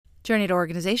Journey to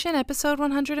Organization, episode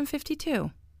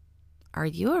 152. Are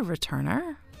you a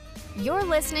returner? You're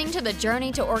listening to the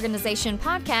Journey to Organization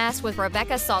podcast with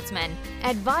Rebecca Saltzman.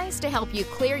 Advice to help you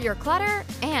clear your clutter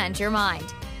and your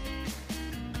mind.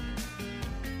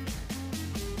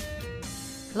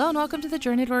 Hello and welcome to the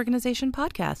Journey to Organization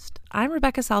podcast. I'm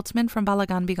Rebecca Saltzman from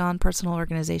Balagan Begone Personal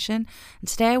Organization, and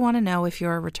today I want to know if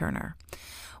you're a returner.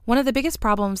 One of the biggest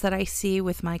problems that I see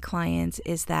with my clients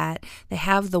is that they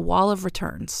have the wall of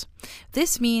returns.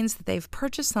 This means that they've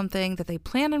purchased something that they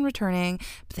plan on returning,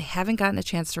 but they haven't gotten a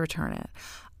chance to return it.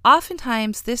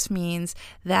 Oftentimes, this means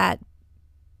that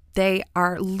they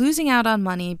are losing out on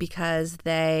money because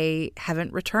they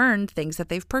haven't returned things that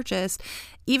they've purchased,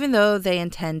 even though they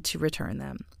intend to return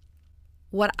them.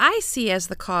 What I see as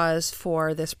the cause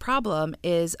for this problem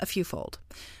is a fewfold.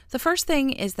 The first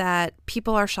thing is that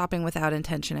people are shopping without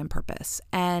intention and purpose.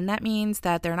 And that means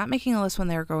that they're not making a list when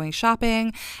they're going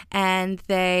shopping, and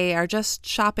they are just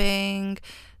shopping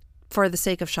for the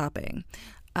sake of shopping.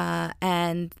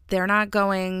 And they're not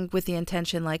going with the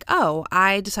intention like, oh,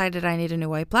 I decided I need a new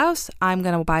white blouse. I'm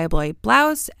going to buy a white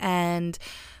blouse, and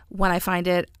when I find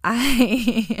it,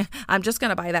 I'm just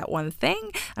going to buy that one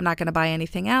thing. I'm not going to buy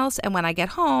anything else. And when I get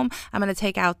home, I'm going to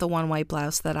take out the one white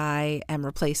blouse that I am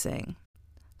replacing.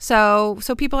 So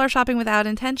people are shopping without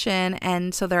intention,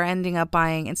 and so they're ending up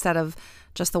buying, instead of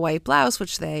just the white blouse,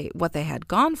 what they had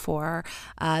gone for,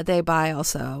 they buy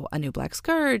also a new black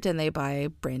skirt, and they buy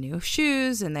brand new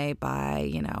shoes, and they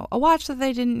buy, a watch that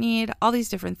they didn't need, all these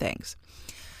different things.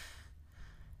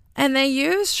 And they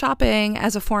use shopping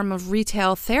as a form of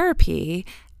retail therapy,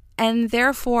 and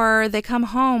therefore they come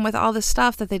home with all this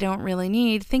stuff that they don't really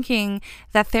need, thinking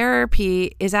that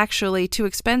therapy is actually too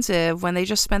expensive when they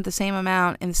just spent the same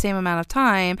amount in the same amount of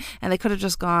time, and they could have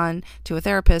just gone to a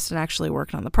therapist and actually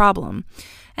worked on the problem.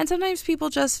 And sometimes people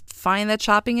just find that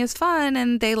shopping is fun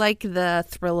and they like the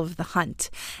thrill of the hunt.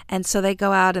 And so they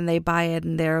go out and they buy it,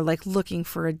 and they're like looking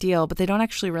for a deal, but they don't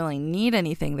actually really need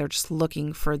anything. They're just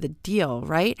looking for the deal,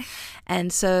 right?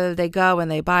 And so they go and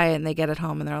they buy it and they get it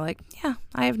home and they're like, yeah,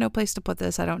 I have no place to put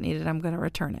this. I don't need it. I'm going to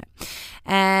return it.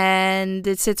 And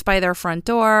it sits by their front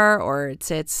door, or it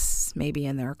sits maybe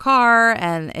in their car,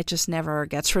 and it just never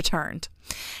gets returned.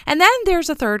 And then there's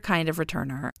a third kind of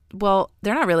returner. Well,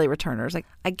 they're not really returners.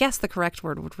 I guess the correct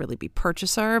word would really be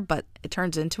purchaser, but it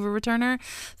turns into a returner.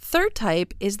 Third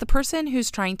type is the person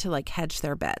who's trying to hedge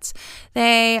their bets.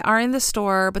 They are in the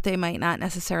store, but they might not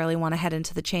necessarily want to head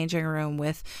into the changing room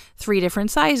with 3 different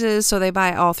sizes. So they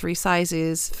buy all 3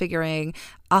 sizes, figuring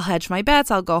I'll hedge my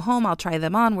bets. I'll go home. I'll try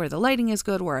them on where the lighting is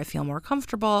good, where I feel more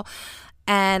comfortable,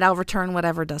 and I'll return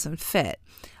whatever doesn't fit.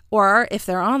 Or if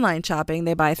they're online shopping,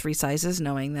 they buy 3 sizes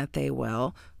knowing that they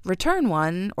will return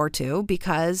 1 or 2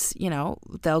 because,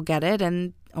 they'll get it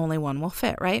and only one will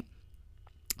fit, right?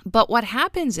 But what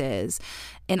happens is,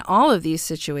 in all of these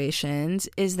situations,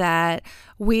 is that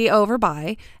we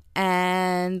overbuy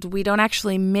and we don't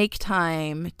actually make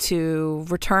time to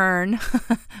return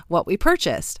what we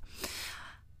purchased.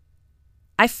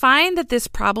 I find that this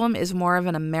problem is more of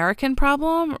an American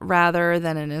problem rather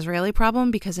than an Israeli problem,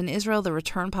 because in Israel, the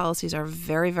return policies are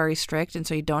very, very strict. And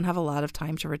so you don't have a lot of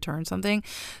time to return something.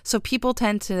 So people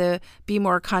tend to be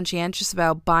more conscientious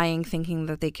about buying, thinking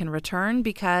that they can return,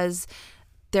 because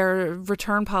their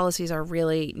return policies are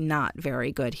really not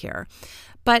very good here.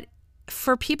 But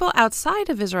for people outside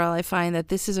of Israel, I find that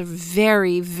this is a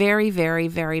very, very, very,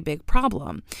 very big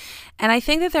problem. And I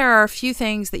think that there are a few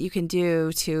things that you can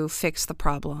do to fix the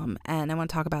problem, and I want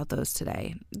to talk about those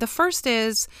today. The first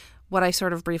is what I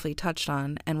sort of briefly touched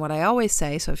on, and what I always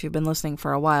say, so if you've been listening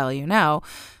for a while,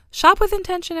 shop with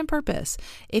intention and purpose.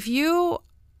 If you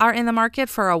are in the market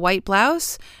for a white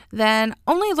blouse, then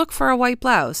only look for a white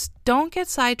blouse. Don't get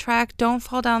sidetracked. Don't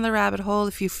fall down the rabbit hole.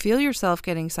 If you feel yourself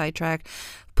getting sidetracked,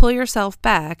 pull yourself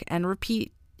back and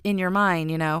repeat in your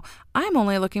mind, I'm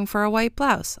only looking for a white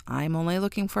blouse. I'm only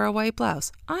looking for a white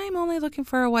blouse. I'm only looking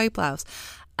for a white blouse,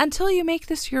 until you make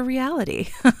this your reality.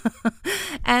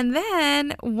 And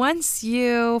then once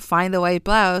you find the white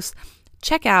blouse,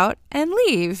 check out and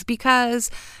leave, because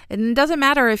it doesn't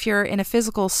matter if you're in a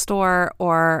physical store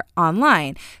or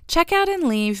online. Check out and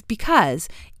leave, because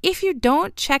if you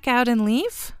don't check out and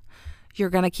leave,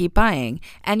 you're going to keep buying,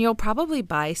 and you'll probably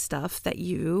buy stuff that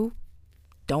you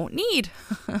don't need.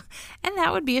 And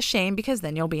that would be a shame, because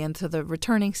then you'll be into the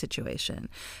returning situation.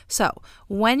 So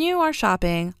when you are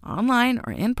shopping online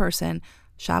or in person,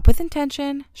 shop with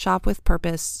intention, shop with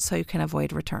purpose, so you can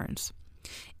avoid returns.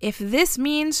 If this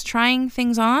means trying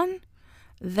things on,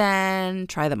 then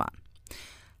try them on.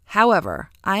 However,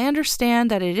 I understand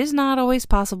that it is not always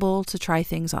possible to try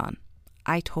things on.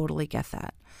 I totally get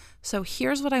that. So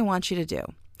here's what I want you to do.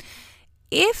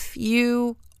 If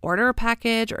you order a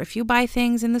package or if you buy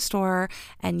things in the store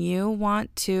and you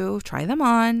want to try them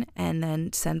on and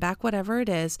then send back whatever it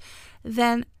is,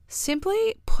 then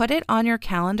simply put it on your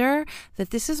calendar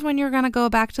that this is when you're going to go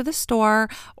back to the store,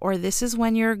 or this is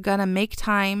when you're going to make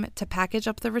time to package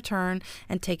up the return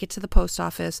and take it to the post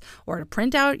office, or to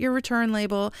print out your return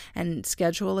label and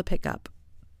schedule a pickup.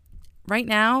 Right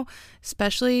now,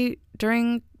 especially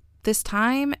during this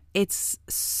time, it's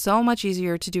so much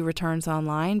easier to do returns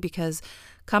online because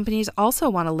companies also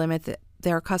want to limit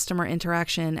their customer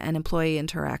interaction and employee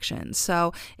interaction.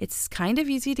 So it's kind of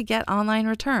easy to get online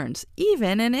returns,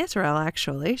 even in Israel,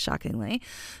 actually, shockingly.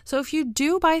 So if you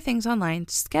do buy things online,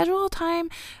 schedule time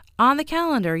on the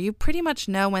calendar. You pretty much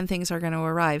know when things are going to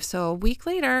arrive. So a week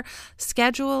later,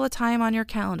 schedule a time on your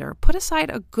calendar. Put aside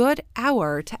a good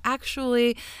hour to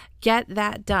actually get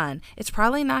that done. It's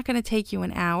probably not going to take you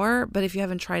an hour, but if you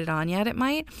haven't tried it on yet, it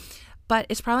might. But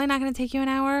it's probably not going to take you an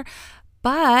hour.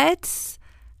 But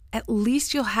at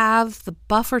least you'll have the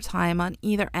buffer time on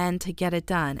either end to get it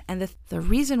done. And the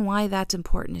reason why that's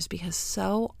important is because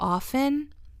so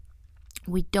often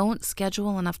we don't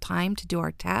schedule enough time to do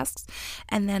our tasks,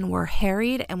 and then we're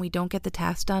harried and we don't get the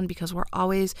task done because we're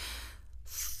always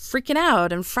freaking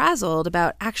out and frazzled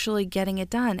about actually getting it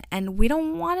done. And we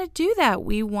don't want to do that.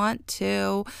 We want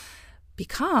to be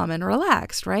calm and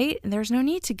relaxed, right? And there's no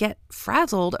need to get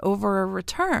frazzled over a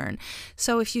return.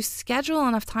 So if you schedule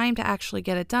enough time to actually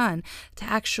get it done, to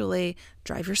actually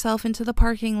drive yourself into the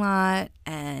parking lot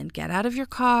and get out of your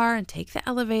car and take the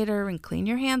elevator and clean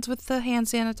your hands with the hand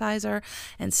sanitizer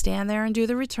and stand there and do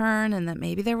the return, and that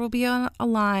maybe there will be a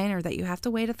line or that you have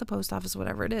to wait at the post office,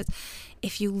 whatever it is.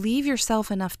 If you leave yourself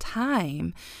enough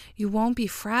time, you won't be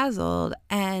frazzled,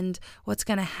 and what's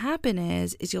going to happen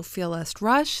is you'll feel less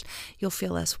rushed, you'll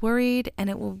feel less worried, and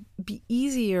it will be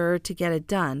easier to get it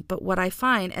done. But what I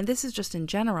find, and this is just in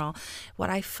general,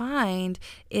 what I find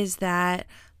is that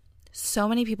so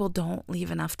many people don't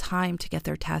leave enough time to get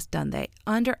their task done. They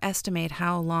underestimate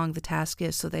how long the task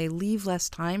is, so they leave less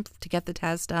time to get the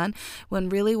task done, when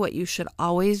really what you should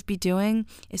always be doing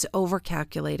is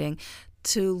overcalculating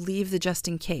to leave the just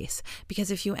in case.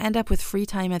 Because if you end up with free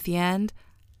time at the end,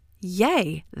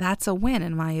 yay, that's a win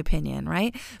in my opinion,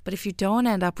 right? But if you don't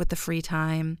end up with the free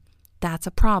time, that's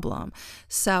a problem.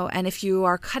 So, and if you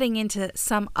are cutting into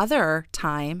some other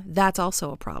time, that's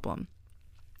also a problem.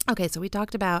 Okay, so we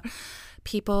talked about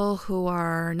people who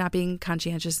are not being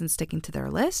conscientious and sticking to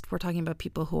their list. We're talking about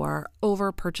people who are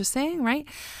over purchasing, right?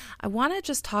 I want to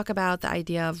just talk about the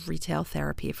idea of retail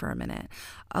therapy for a minute.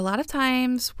 A lot of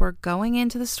times we're going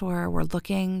into the store, we're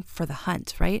looking for the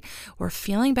hunt, right? We're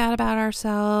feeling bad about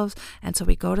ourselves. And so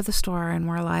we go to the store and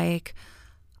we're like,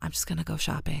 I'm just going to go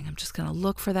shopping. I'm just going to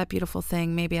look for that beautiful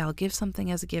thing. Maybe I'll give something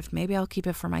as a gift. Maybe I'll keep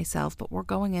it for myself. But we're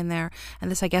going in there.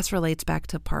 And this, I guess, relates back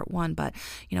to part one. But,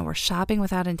 we're shopping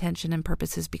without intention and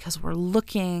purposes because we're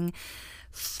looking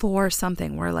for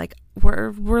something. We're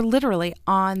literally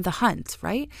on the hunt,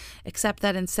 right? Except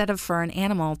that instead of for an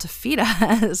animal to feed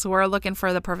us, we're looking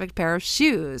for the perfect pair of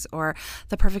shoes or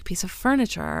the perfect piece of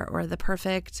furniture or the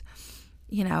perfect,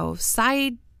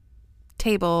 side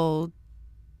table,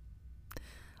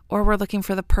 or we're looking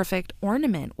for the perfect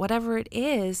ornament. Whatever it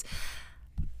is,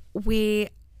 we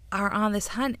are on this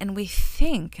hunt and we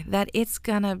think that it's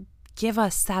going to give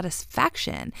us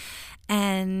satisfaction.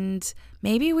 And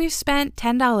maybe we've spent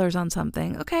 $10 on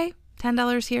something. Okay,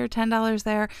 $10 here, $10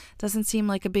 there. Doesn't seem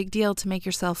like a big deal to make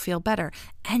yourself feel better.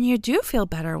 And you do feel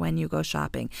better when you go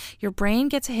shopping. Your brain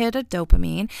gets a hit of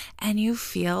dopamine and you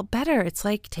feel better. It's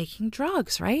like taking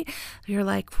drugs, right? You're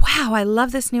like, wow, I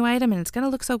love this new item and it's going to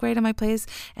look so great in my place.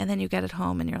 And then you get it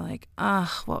home and you're like,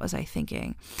 what was I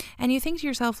thinking? And you think to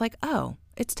yourself like, oh,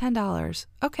 it's $10.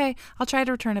 Okay, I'll try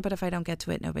to return it, but if I don't get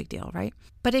to it, no big deal, right?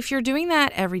 But if you're doing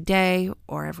that every day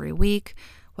or every week,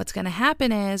 what's going to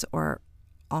happen is, or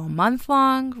all month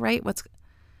long, right? What's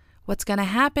going to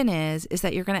happen is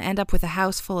that you're going to end up with a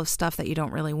house full of stuff that you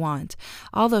don't really want.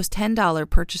 All those $10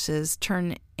 purchases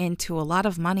turn into a lot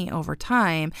of money over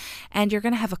time, and you're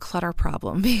going to have a clutter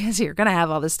problem because you're going to have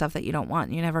all this stuff that you don't want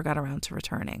and you never got around to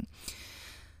returning.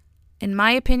 In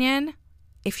my opinion,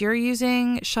 if you're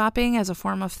using shopping as a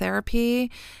form of therapy,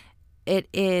 it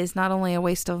is not only a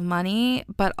waste of money,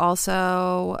 but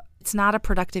also it's not a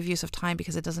productive use of time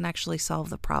because it doesn't actually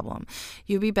solve the problem.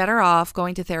 You'd be better off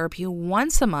going to therapy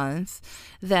once a month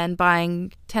than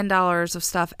buying $10 of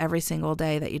stuff every single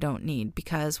day that you don't need.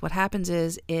 Because what happens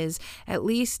is at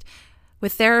least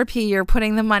with therapy, you're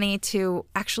putting the money to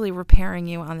actually repairing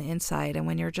you on the inside. And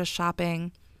when you're just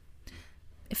shopping,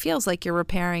 it feels like you're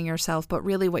repairing yourself, but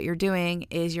really what you're doing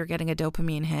is you're getting a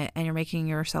dopamine hit and you're making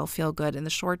yourself feel good in the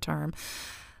short term.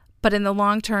 But in the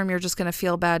long term, you're just going to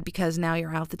feel bad because now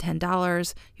you're out the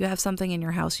 $10. You have something in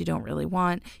your house you don't really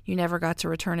want. You never got to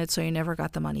return it, so you never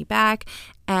got the money back.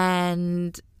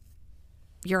 And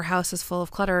your house is full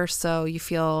of clutter, so you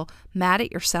feel mad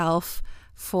at yourself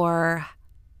for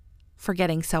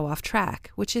getting so off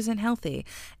track, which isn't healthy.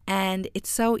 And it's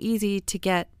so easy to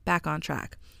get back on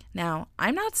track. Now,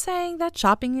 I'm not saying that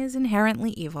shopping is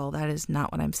inherently evil. That is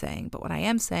not what I'm saying. But what I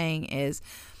am saying is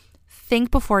think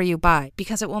before you buy,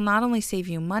 because it will not only save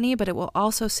you money, but it will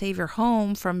also save your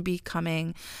home from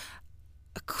becoming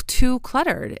too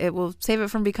cluttered. It will save it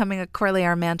from becoming a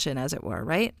Corlear mansion, as it were,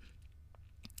 right?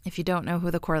 If you don't know who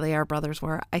the Corlear brothers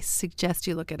were, I suggest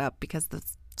you look it up because the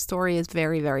story is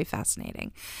very, very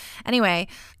fascinating. Anyway,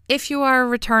 if you are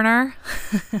a returner,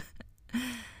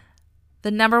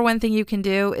 the number one thing you can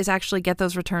do is actually get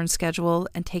those returns scheduled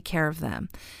and take care of them.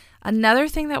 Another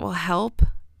thing that will help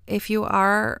if you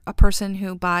are a person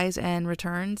who buys and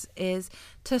returns is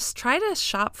to try to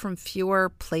shop from fewer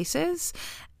places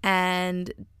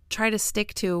and try to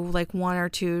stick to like one or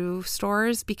two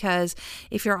stores, because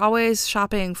if you're always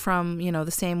shopping from,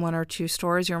 the same one or two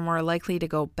stores, you're more likely to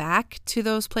go back to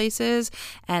those places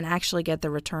and actually get the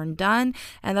return done.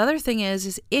 And the other thing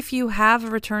is if you have a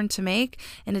return to make,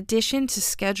 in addition to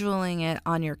scheduling it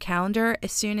on your calendar,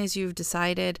 as soon as you've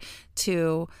decided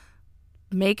to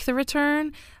make the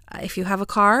return, if you have a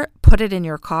car, put it in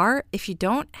your car. If you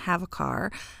don't have a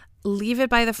car, leave it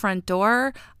by the front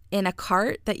door in a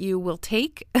cart that you will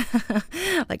take,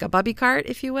 like a bubby cart,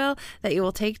 if you will, that you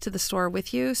will take to the store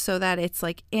with you so that it's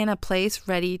like in a place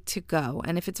ready to go.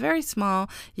 And if it's very small,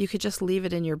 you could just leave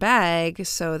it in your bag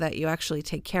so that you actually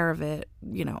take care of it,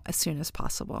 as soon as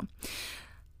possible.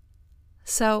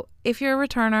 So if you're a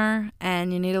returner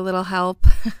and you need a little help,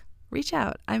 reach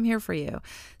out. I'm here for you.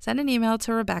 Send an email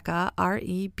to Rebecca,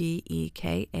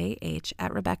 REBEKAH,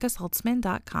 at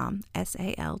RebeccaSaltzman.com,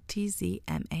 SALTZMAN.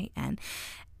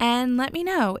 And let me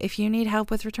know if you need help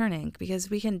with returning,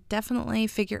 because we can definitely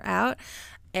figure out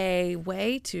a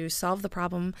way to solve the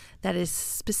problem that is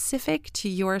specific to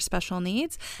your special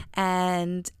needs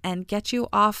and get you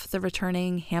off the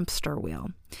returning hamster wheel.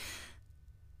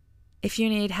 If you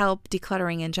need help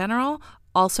decluttering in general,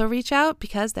 also reach out,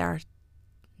 because there are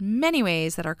many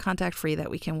ways that are contact free that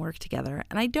we can work together.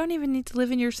 And I don't even need to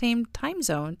live in your same time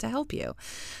zone to help you.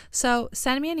 So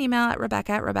send me an email at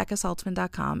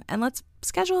Rebecca@RebeccaSaltzman.com and let's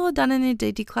schedule a done in a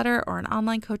day declutter or an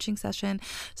online coaching session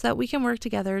so that we can work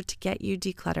together to get you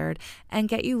decluttered and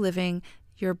get you living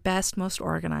your best, most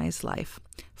organized life.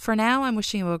 For now, I'm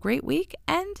wishing you a great week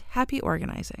and happy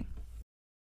organizing.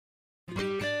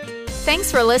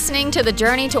 Thanks for listening to the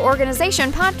Journey to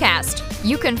Organization podcast.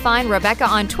 You can find Rebecca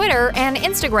on Twitter and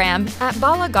Instagram at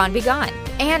BalaGoneBeGone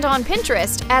and on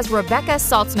Pinterest as Rebecca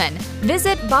Saltzman.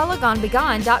 Visit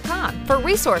balagonebeGone.com for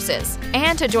resources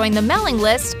and to join the mailing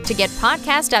list to get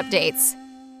podcast updates.